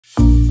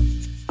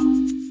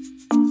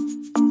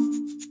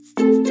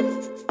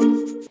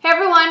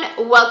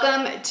everyone,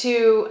 welcome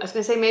to, I was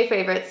gonna say May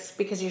favorites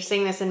because you're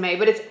seeing this in May,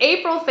 but it's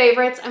April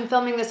favorites. I'm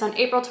filming this on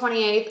April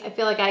 28th. I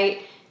feel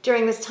like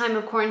during this time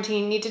of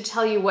quarantine, need to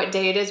tell you what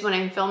day it is when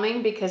I'm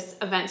filming because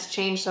events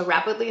change so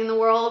rapidly in the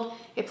world.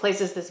 It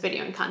places this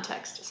video in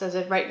context. So as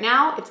of right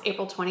now, it's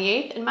April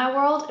 28th in my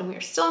world and we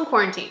are still in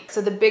quarantine.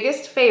 So the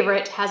biggest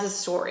favorite has a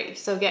story,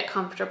 so get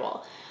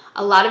comfortable.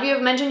 A lot of you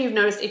have mentioned you've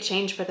noticed a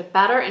change for the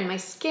better in my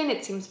skin.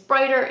 It seems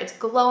brighter, it's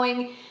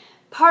glowing.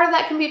 Part of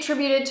that can be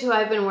attributed to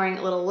I've been wearing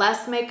a little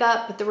less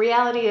makeup, but the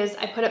reality is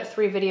I put up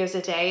 3 videos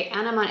a day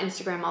and I'm on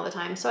Instagram all the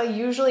time, so I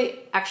usually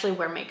actually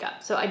wear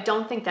makeup. So I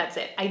don't think that's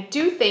it. I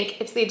do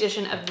think it's the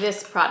addition of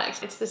this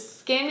product. It's the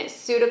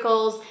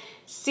SkinCeuticals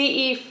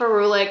CE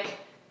Ferulic,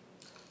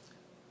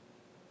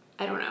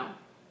 I don't know,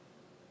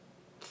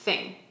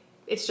 thing.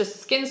 It's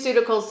just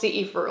SkinCeuticals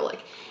CE Ferulic.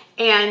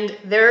 And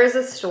there is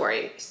a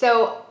story.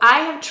 So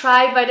I have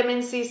tried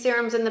vitamin C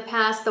serums in the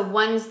past. The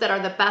ones that are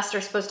the best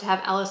are supposed to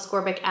have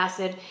L-ascorbic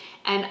acid.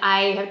 And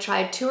I have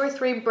tried 2 or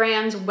 3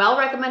 brands,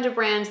 well-recommended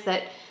brands,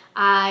 that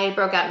I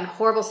broke out in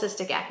horrible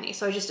cystic acne.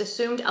 So I just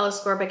assumed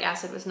L-ascorbic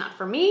acid was not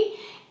for me.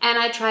 And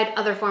I tried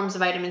other forms of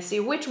vitamin C,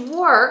 which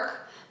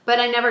work, but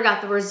I never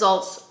got the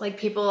results like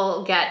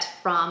people get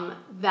from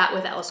that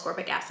with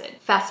L-ascorbic acid.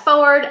 Fast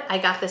forward, I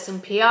got this in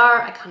PR.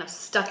 I kind of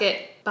stuck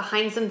it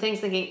behind some things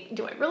thinking,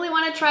 do I really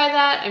want to try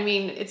that? I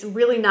mean, it's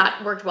really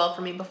not worked well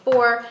for me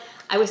before.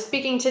 I was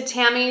speaking to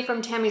Tammy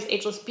from Tammy's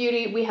Ageless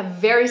Beauty. We have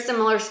very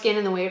similar skin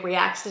in the way it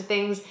reacts to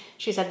things.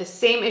 She's had the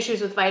same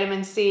issues with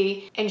vitamin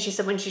C, and she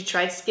said when she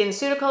tried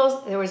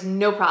SkinCeuticals, there was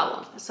no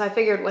problem. So I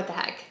figured, what the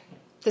heck?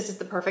 This is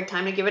the perfect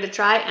time to give it a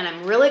try, and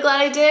I'm really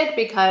glad I did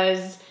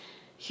because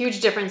huge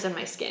difference in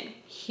my skin,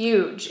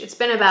 huge. It's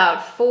been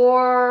about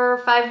 4 or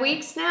 5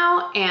 weeks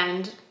now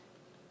and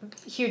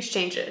huge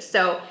changes.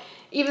 So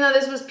even though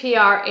this was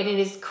PR and it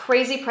is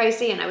crazy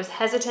pricey and I was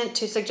hesitant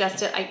to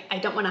suggest it, I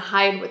don't wanna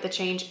hide what the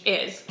change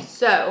is.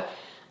 So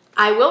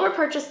I will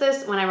repurchase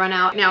this when I run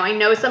out. Now I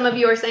know some of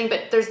you are saying,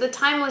 but there's the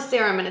Timeless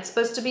Serum and it's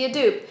supposed to be a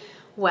dupe.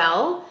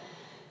 Well,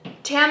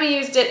 Tammy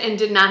used it and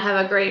did not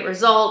have a great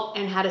result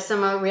and had a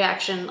similar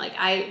reaction like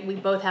we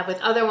both have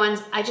with other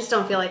ones. I just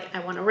don't feel like I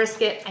want to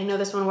risk it. I know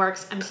this one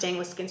works. I'm staying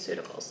with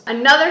SkinCeuticals.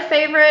 Another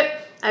favorite,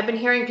 I've been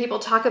hearing people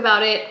talk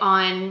about it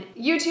on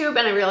YouTube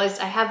and I realized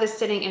I have this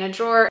sitting in a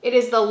drawer. It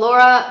is the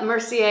Laura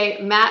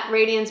Mercier Matte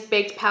Radiance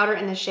Baked Powder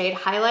in the shade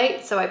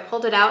Highlight. So I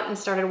pulled it out and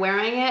started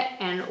wearing it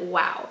and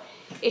wow.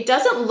 It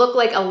doesn't look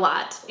like a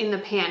lot in the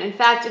pan. In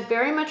fact, it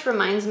very much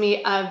reminds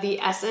me of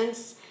the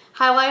Essence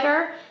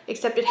highlighter,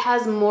 except it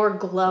has more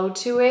glow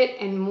to it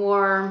and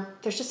more,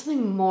 there's just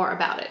something more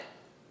about it.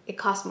 It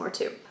costs more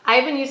too.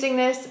 I've been using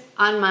this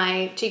on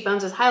my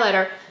cheekbones as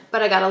highlighter,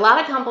 but I got a lot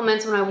of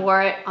compliments when I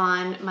wore it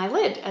on my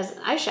lid as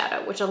an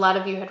eyeshadow, which a lot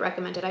of you had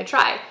recommended I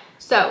try.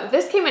 So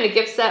this came in a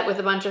gift set with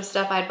a bunch of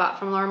stuff I'd bought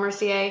from Laura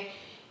Mercier.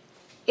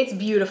 It's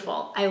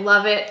beautiful. I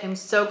love it. I'm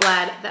so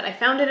glad that I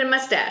found it in my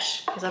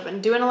stash because I've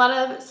been doing a lot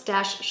of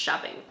stash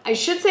shopping. I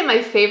should say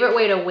my favorite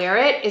way to wear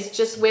it is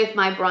just with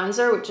my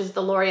bronzer, which is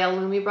the L'Oreal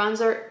Lumi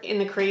bronzer in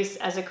the crease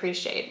as a crease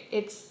shade.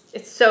 It's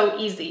so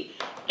easy.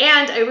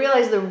 And I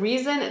realized the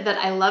reason that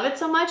I love it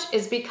so much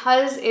is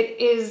because it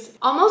is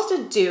almost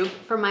a dupe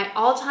for my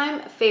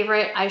all-time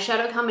favorite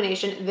eyeshadow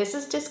combination. This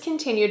is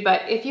discontinued,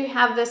 but if you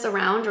have this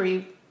around or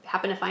you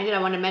happen to find it,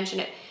 I want to mention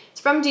it. It's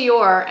from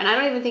Dior, and I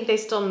don't even think they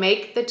still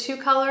make the 2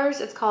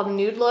 colors. It's called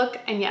Nude Look,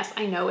 and yes,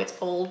 I know it's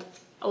old,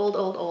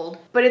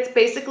 but it's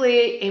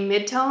basically a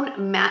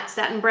mid-tone matte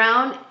satin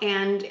brown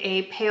and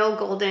a pale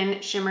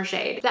golden shimmer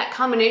shade. That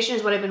combination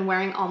is what I've been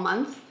wearing all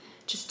month,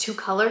 just 2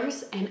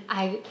 colors, and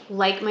I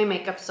like my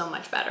makeup so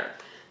much better.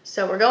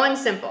 So we're going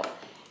simple.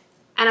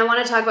 And I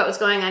want to talk about what's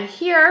going on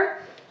here.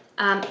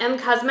 M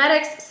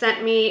Cosmetics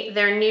sent me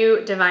their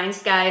new Divine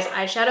Skies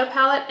eyeshadow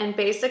palette, and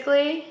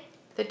basically,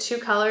 the 2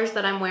 colors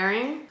that I'm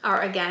wearing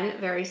are, again,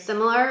 very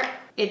similar.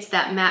 It's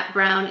that matte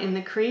brown in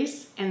the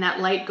crease and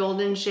that light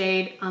golden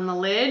shade on the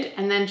lid.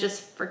 And then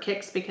just for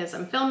kicks, because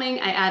I'm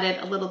filming, I added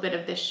a little bit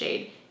of this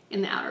shade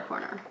in the outer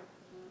corner.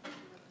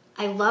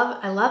 I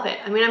love it.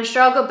 I mean, I'm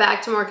sure I'll go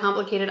back to more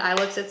complicated eye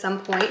looks at some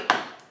point,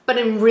 but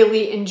I'm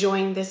really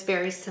enjoying this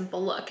very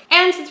simple look.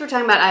 And since we're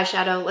talking about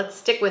eyeshadow, let's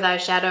stick with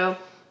eyeshadow.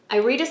 I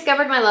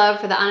rediscovered my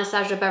love for the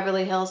Anastasia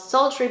Beverly Hills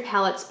Sultry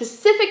palette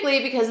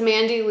specifically because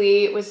Mandy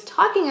Lee was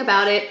talking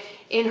about it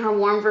in her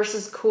Warm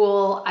versus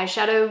Cool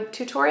eyeshadow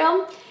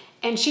tutorial.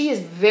 And she is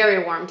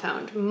very warm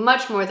toned,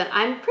 much more than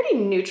I'm pretty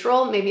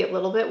neutral, maybe a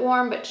little bit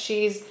warm, but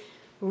she's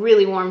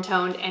really warm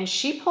toned. And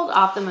she pulled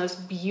off the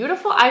most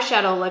beautiful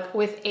eyeshadow look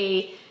with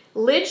a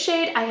lid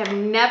shade I have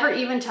never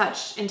even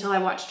touched until I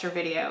watched her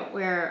video.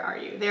 Where are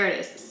you? There it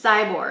is,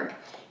 Cyborg.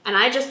 And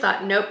I just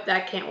thought, nope,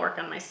 that can't work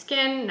on my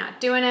skin,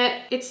 not doing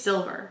it. It's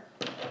silver.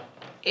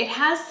 It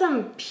has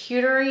some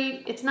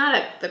pewtery, it's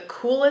not the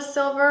coolest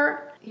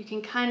silver. You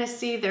can kind of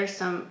see there is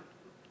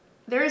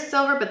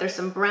silver, but there's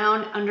some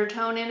brown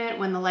undertone in it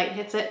when the light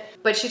hits it.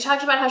 But she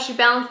talked about how she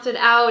balanced it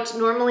out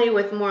normally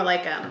with more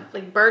like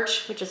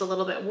birch, which is a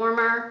little bit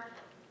warmer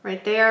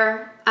right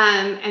there.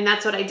 And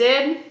that's what I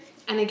did.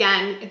 And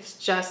again, it's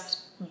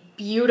just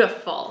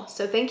beautiful.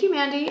 So thank you,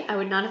 Mandy. I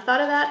would not have thought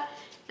of that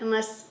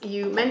unless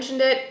you mentioned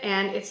it,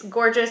 and it's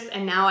gorgeous.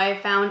 And now I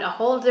found a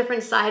whole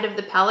different side of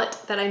the palette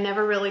that I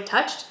never really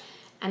touched,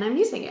 and I'm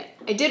using it.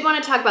 I did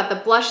want to talk about the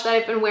blush that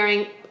I've been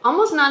wearing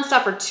almost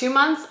nonstop for 2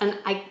 months, and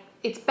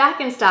it's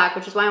back in stock,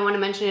 which is why I want to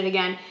mention it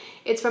again.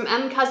 It's from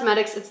M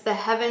Cosmetics. It's the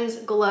Heaven's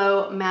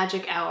Glow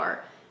Magic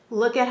Hour.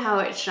 Look at how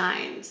it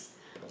shines.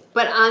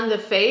 But on the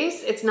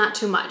face, it's not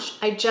too much.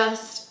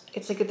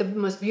 It's like the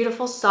most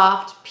beautiful,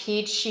 soft,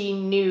 peachy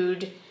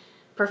nude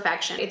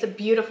perfection. It's a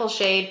beautiful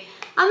shade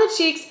on the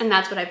cheeks, and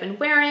that's what I've been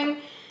wearing.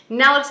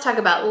 Now let's talk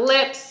about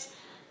lips.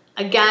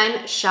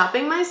 Again,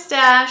 shopping my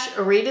stash,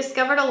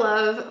 rediscovered a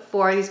love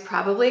for these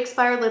probably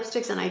expired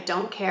lipsticks, and I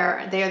don't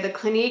care. They are the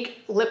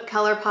Clinique Lip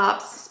Color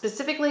Pops.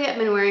 Specifically, I've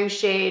been wearing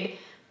shade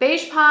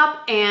Beige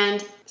Pop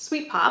and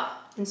Sweet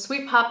Pop, and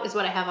Sweet Pop is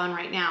what I have on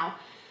right now.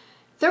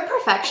 They're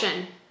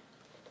perfection.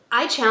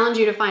 I challenge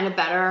you to find a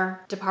better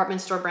department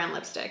store brand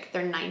lipstick.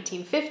 They're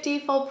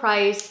 $19.50 full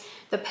price.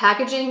 The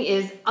packaging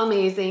is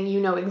amazing.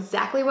 You know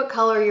exactly what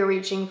color you're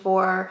reaching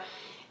for.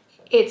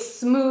 It's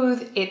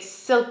smooth, it's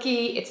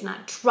silky, it's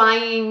not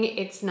drying,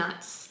 it's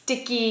not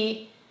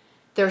sticky.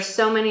 There's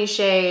so many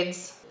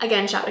shades.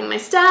 Again, shopping my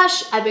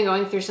stash, I've been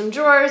going through some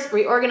drawers,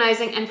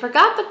 reorganizing, and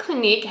forgot that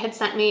Clinique had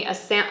sent me a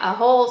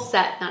whole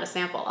set, not a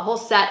sample, a whole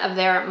set of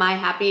their My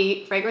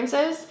Happy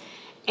fragrances.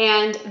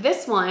 And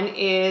this one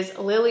is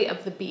Lily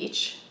of the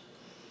Beach.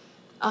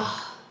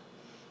 Oh,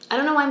 I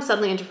don't know why I'm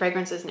suddenly into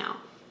fragrances now,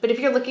 but if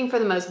you're looking for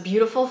the most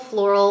beautiful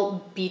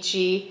floral,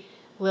 beachy,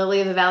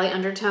 Lily of the Valley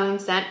undertone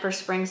scent for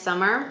spring,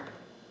 summer,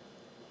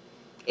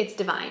 it's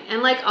divine.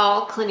 And like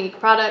all Clinique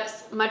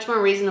products, much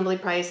more reasonably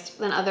priced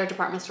than other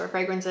department store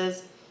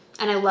fragrances.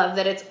 And I love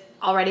that it's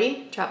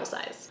already travel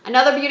size.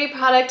 Another beauty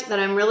product that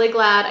I'm really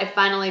glad I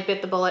finally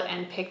bit the bullet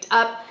and picked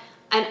up.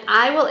 And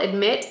I will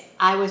admit,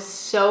 I was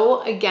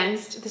so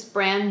against this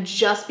brand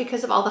just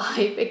because of all the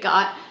hype it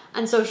got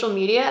on social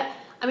media.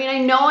 I mean, I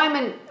know I'm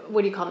an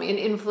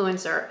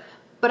influencer,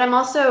 but I'm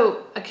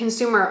also a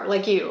consumer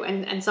like you,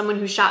 and someone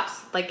who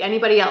shops like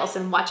anybody else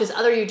and watches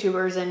other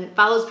YouTubers and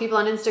follows people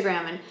on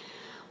Instagram. And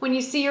when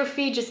you see your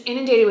feed just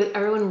inundated with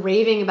everyone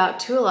raving about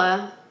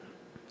Tula,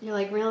 you're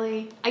like,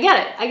 really? I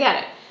get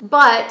it.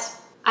 But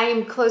I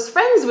am close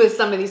friends with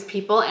some of these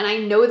people, and I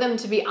know them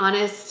to be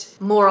honest,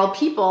 moral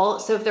people.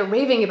 So if they're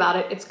raving about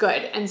it, it's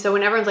good. And so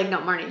when everyone's like, no,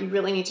 Marnie, you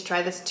really need to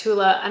try this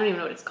Tula, I don't even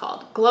know what it's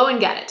called, Glow and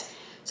Get It.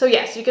 So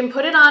yes, you can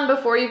put it on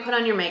before you put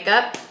on your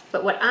makeup,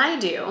 but what I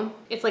do,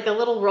 it's like a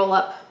little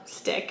roll-up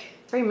stick,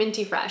 very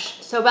minty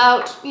fresh. So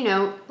about,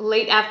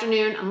 late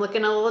afternoon, I'm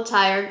looking a little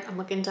tired. I'm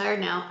looking tired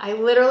now. I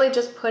literally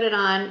just put it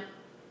on.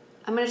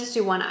 I'm gonna just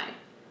do one eye.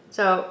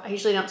 So I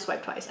usually don't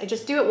swipe twice. I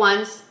just do it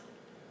once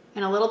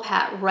and a little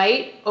pat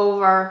right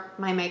over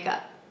my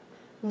makeup.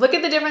 Look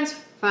at the difference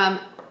from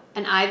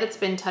an eye that's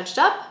been touched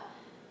up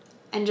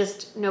and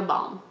just no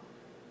balm.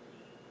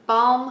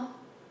 Balm,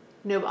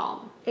 no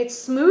balm. It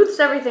smooths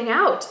everything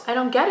out. I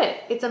don't get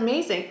it. It's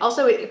amazing.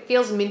 Also, it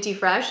feels minty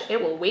fresh.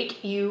 It will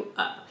wake you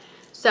up.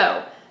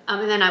 So,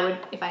 and then I would,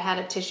 if I had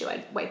a tissue,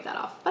 I'd wipe that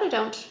off, but I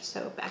don't,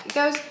 so back it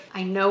goes.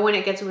 I know when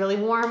it gets really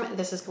warm,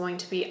 this is going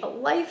to be a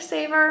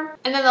lifesaver.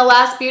 And then the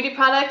last beauty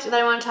product that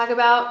I want to talk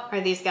about are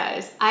these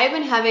guys. I've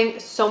been having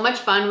so much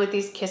fun with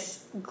these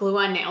Kiss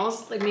glue-on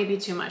nails, like maybe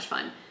too much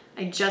fun.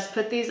 I just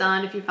put these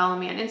on. If you follow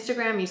me on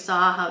Instagram, you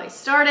saw how they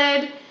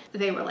started.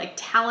 They were like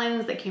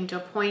talons. They came to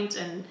a point,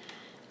 and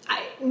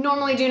I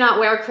normally do not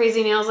wear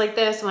crazy nails like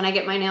this when I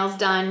get my nails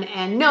done.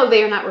 And no,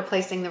 they are not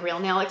replacing the real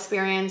nail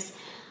experience.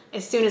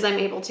 As soon as I'm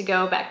able to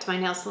go back to my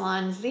nail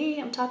salon, Z,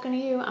 I'm talking to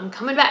you, I'm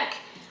coming back.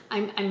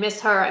 I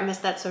miss her, I miss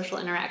that social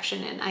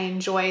interaction, and I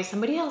enjoy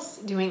somebody else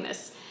doing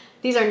this.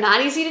 These are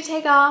not easy to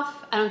take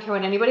off. I don't care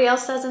what anybody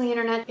else says on the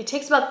internet. It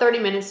takes about 30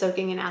 minutes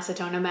soaking in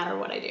acetone no matter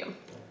what I do.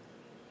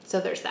 So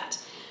there's that.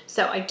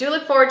 So I do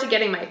look forward to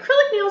getting my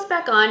acrylic nails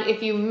back on.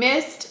 If you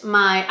missed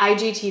my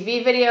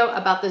IGTV video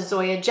about the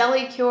Zoya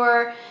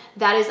Gelie-Cure,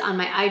 that is on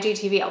my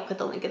IGTV. I'll put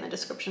the link in the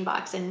description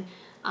box and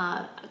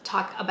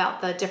talk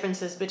about the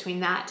differences between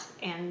that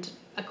and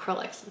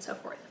acrylics and so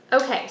forth.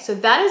 Okay, so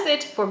that is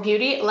it for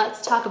beauty.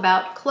 Let's talk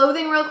about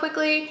clothing real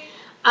quickly.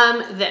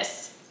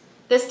 This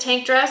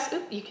tank dress,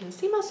 oop, you can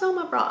see my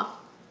Soma bra.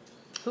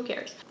 Who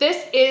cares?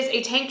 This is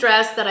a tank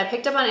dress that I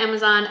picked up on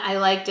Amazon. I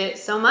liked it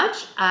so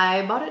much,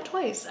 I bought it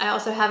twice. I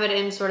also have it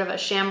in sort of a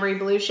chambray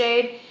blue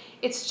shade.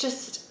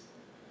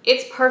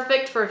 It's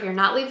perfect for if you're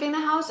not leaving the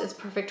house. It's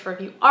perfect for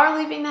if you are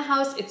leaving the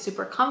house. It's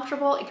super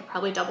comfortable. It could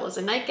probably double as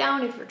a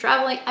nightgown if you're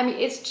traveling. I mean,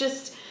 it's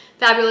just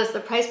fabulous.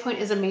 The price point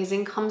is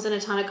amazing, comes in a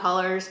ton of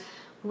colors,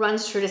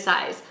 runs true to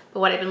size.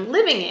 But what I've been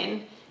living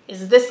in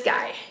is this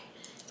guy.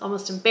 It's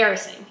almost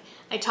embarrassing.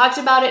 I talked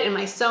about it in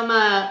my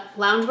Soma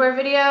loungewear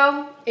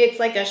video. It's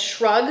like a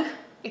shrug.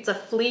 It's a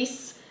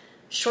fleece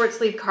short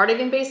sleeve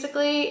cardigan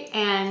basically,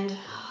 and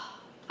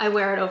I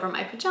wear it over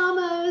my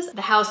pajamas.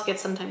 The house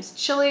gets sometimes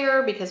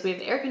chillier because we have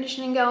the air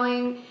conditioning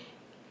going.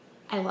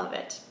 I love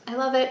it. I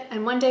love it.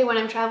 And one day when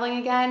I'm traveling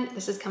again,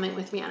 this is coming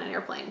with me on an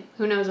airplane.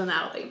 Who knows when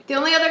that'll be. The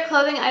only other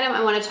clothing item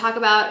I want to talk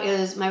about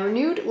is my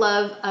renewed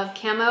love of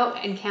camo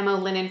and camo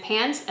linen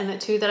pants. And the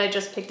two that I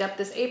just picked up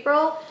this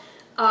April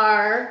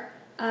are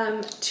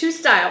two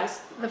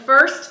styles. The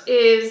first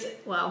is,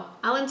 well,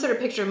 I'll insert a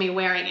picture of me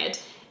wearing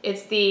it.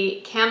 It's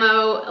the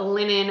camo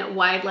linen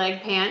wide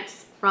leg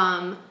pants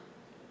from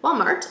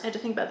Walmart. I had to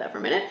think about that for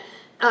a minute.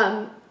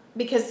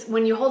 Because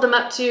when you hold them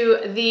up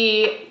to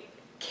the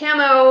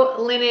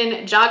camo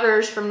linen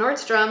joggers from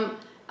Nordstrom,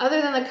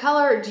 other than the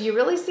color, do you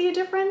really see a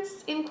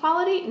difference in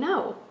quality?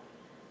 No.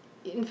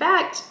 In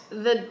fact,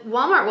 the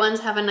Walmart ones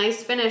have a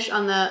nice finish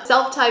on the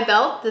self-tie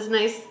belt, this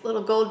nice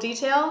little gold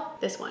detail.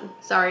 This one,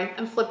 sorry,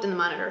 I'm flipped in the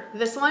monitor.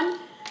 This one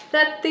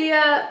that the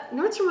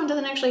Nordstrom one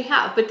doesn't actually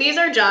have, but these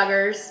are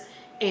joggers,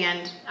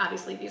 and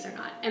obviously these are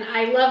not. And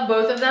I love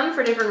both of them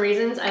for different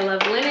reasons. I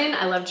love linen,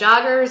 I love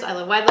joggers, I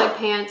love wide leg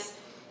pants,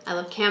 I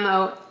love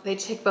camo. They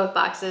tick both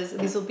boxes.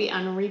 These will be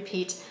on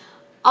repeat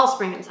all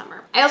spring and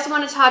summer. I also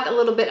want to talk a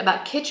little bit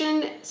about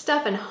kitchen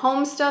stuff and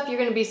home stuff. You're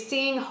going to be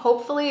seeing,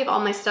 hopefully, if all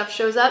my stuff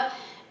shows up,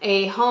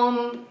 a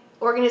home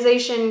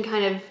organization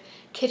kind of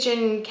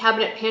kitchen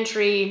cabinet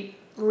pantry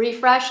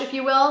refresh, if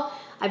you will.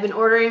 I've been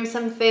ordering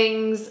some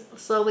things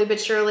slowly but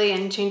surely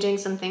and changing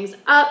some things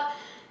up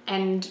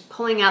and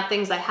pulling out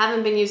things I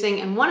haven't been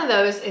using. And one of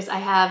those is I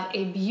have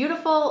a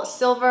beautiful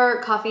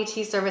silver coffee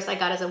tea service I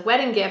got as a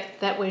wedding gift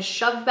that was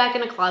shoved back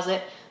in a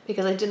closet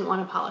because I didn't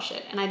want to polish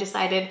it. And I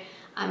decided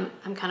I'm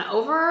kind of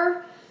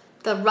over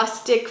the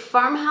rustic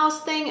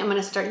farmhouse thing. I'm going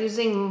to start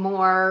using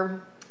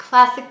more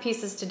classic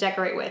pieces to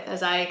decorate with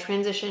as I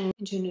transition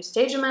into a new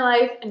stage in my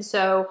life. And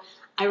so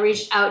I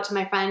reached out to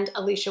my friend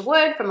Alicia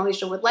Wood from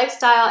Alicia Wood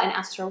Lifestyle and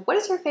asked her what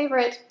is her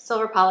favorite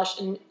silver polish.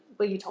 And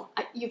well,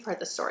 you've heard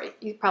the story.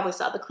 You probably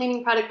saw the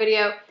cleaning product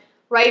video.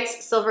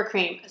 Wrights Silver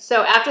Cream.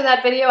 So after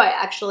that video, I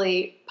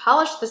actually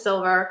polished the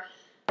silver,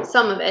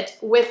 some of it,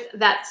 with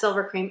that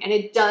silver cream, and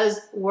it does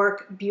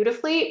work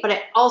beautifully. But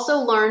I also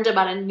learned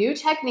about a new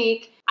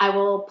technique. I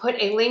will put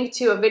a link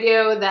to a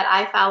video that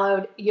I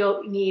followed.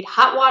 You'll need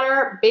hot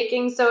water,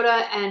 baking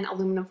soda, and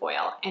aluminum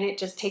foil, and it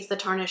just takes the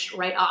tarnish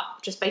right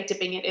off just by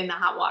dipping it in the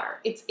hot water.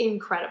 It's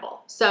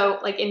incredible. So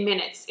like in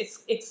minutes,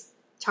 it's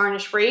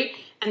tarnish free.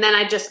 And then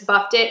I just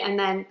buffed it and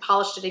then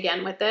polished it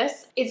again with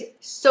this. It's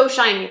so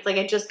shiny. It's like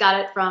I just got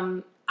it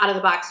from out of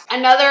the box.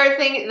 Another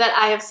thing that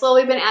I have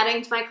slowly been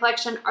adding to my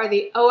collection are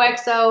the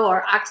OXO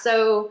or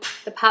OXO,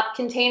 the pop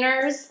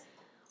containers.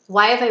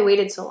 Why have I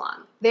waited so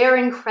long? They're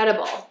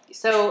incredible.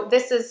 So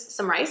this is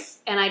some rice,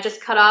 and I just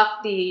cut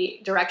off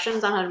the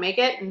directions on how to make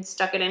it and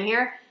stuck it in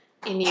here,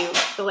 and you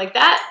go like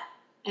that,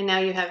 and now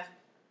you have,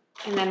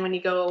 and then when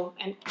you go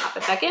and pop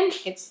it back in,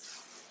 it's,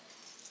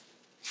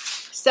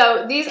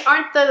 so these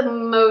aren't the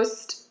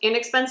most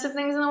inexpensive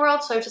things in the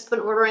world, so I've just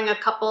been ordering a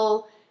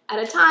couple at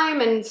a time,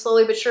 and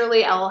slowly but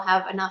surely I'll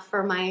have enough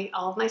for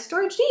all of my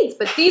storage needs.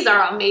 But these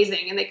are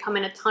amazing, and they come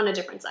in a ton of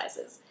different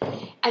sizes.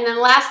 And then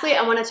lastly,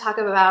 I want to talk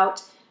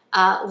about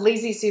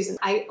Lazy Susan.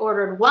 I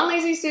ordered one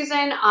Lazy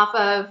Susan off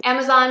of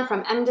Amazon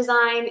from M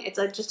Design. It's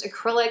a just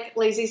acrylic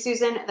Lazy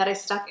Susan that I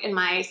stuck in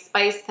my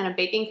spice kind of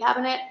baking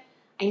cabinet.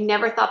 I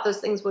never thought those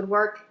things would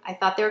work. I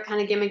thought they were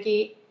kind of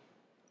gimmicky.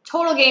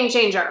 Total game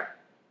changer.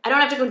 I don't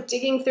have to go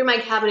digging through my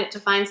cabinet to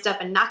find stuff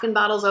and knocking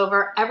bottles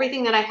over.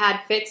 Everything that I had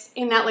fits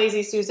in that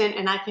Lazy Susan,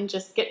 and I can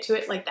just get to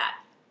it like that.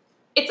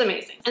 It's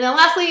amazing. And then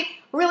lastly,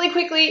 really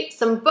quickly,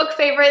 some book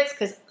favorites,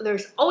 because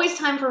there's always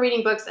time for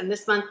reading books, and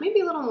this month maybe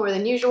a little more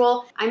than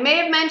usual. I may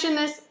have mentioned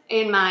this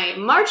in my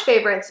March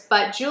favorites,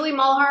 but Julie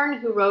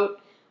Mulhern, who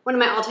wrote one of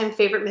my all-time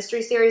favorite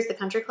mystery series, The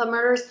Country Club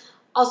Murders,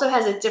 also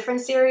has a different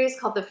series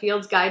called The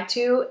Field's Guide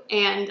to,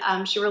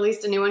 and she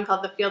released a new one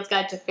called The Field's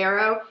Guide to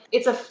Pharaoh.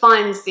 It's a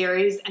fun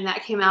series, and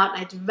that came out,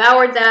 and I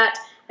devoured that.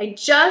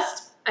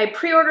 I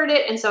pre-ordered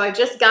it, and so I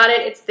just got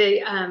it. It's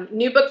the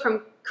new book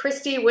from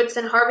Christy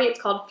Woodson Harvey.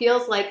 It's called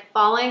Feels Like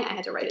Falling. I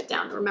had to write it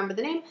down to remember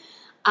the name.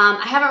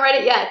 I haven't read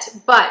it yet,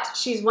 but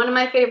she's one of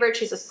my favorites.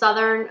 She's a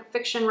Southern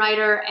fiction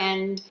writer,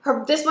 and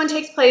this one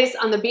takes place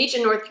on the beach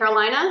in North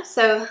Carolina.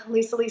 So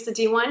Lisa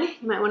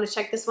D1, you might want to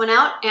check this one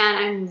out, and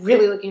I'm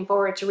really looking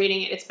forward to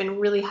reading it. It's been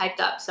really hyped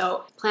up,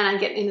 so plan on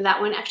getting into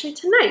that one actually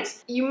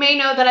tonight. You may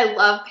know that I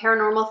love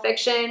paranormal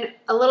fiction,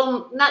 a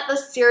little, not the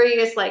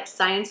serious like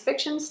science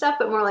fiction stuff,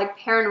 but more like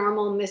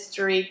paranormal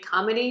mystery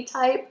comedy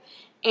type.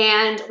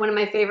 And one of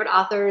my favorite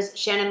authors,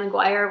 Seanan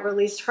McGuire,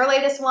 released her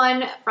latest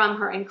one from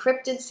her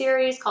Encrypted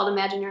series called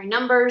Imaginary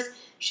Numbers.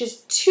 She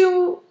has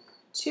two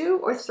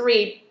or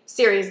three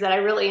series that I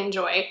really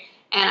enjoy,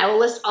 and I will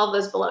list all of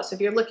those below. So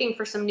if you're looking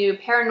for some new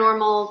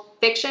paranormal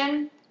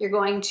fiction, you're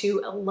going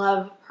to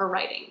love her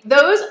writing.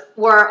 Those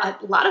were a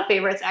lot of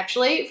favorites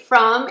actually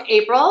from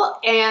April,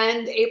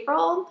 and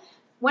April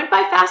went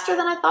by faster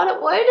than I thought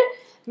it would.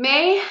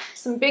 May,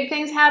 some big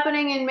things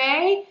happening in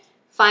May.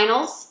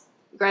 Finals,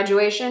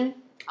 graduation.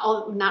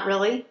 Not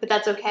really, but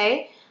that's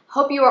okay.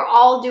 Hope you are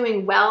all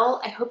doing well.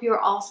 I hope you are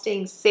all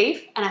staying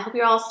safe, and I hope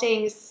you're all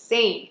staying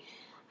sane.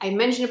 I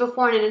mentioned it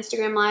before in an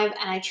Instagram Live,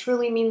 and I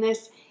truly mean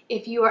this.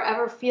 If you are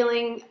ever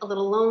feeling a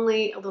little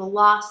lonely, a little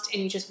lost,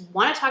 and you just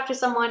want to talk to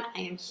someone,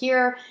 I am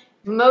here.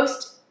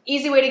 Most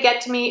easy way to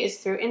get to me is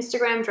through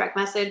Instagram direct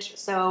message.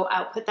 So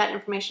I'll put that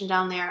information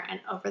down there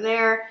and over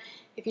there.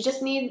 If you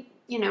just need,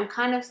 you know,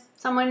 kind of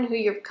someone who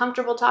you're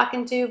comfortable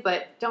talking to,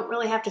 but don't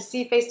really have to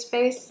see face to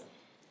face,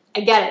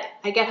 I get it.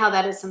 I get how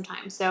that is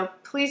sometimes. So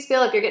please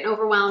feel if you're getting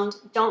overwhelmed,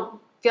 don't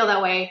feel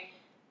that way.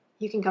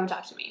 You can come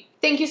talk to me.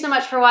 Thank you so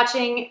much for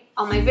watching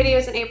all my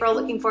videos in April.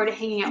 Looking forward to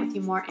hanging out with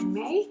you more in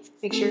May.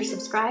 Make sure you're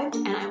subscribed,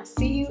 and I will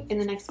see you in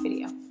the next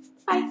video.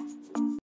 Bye.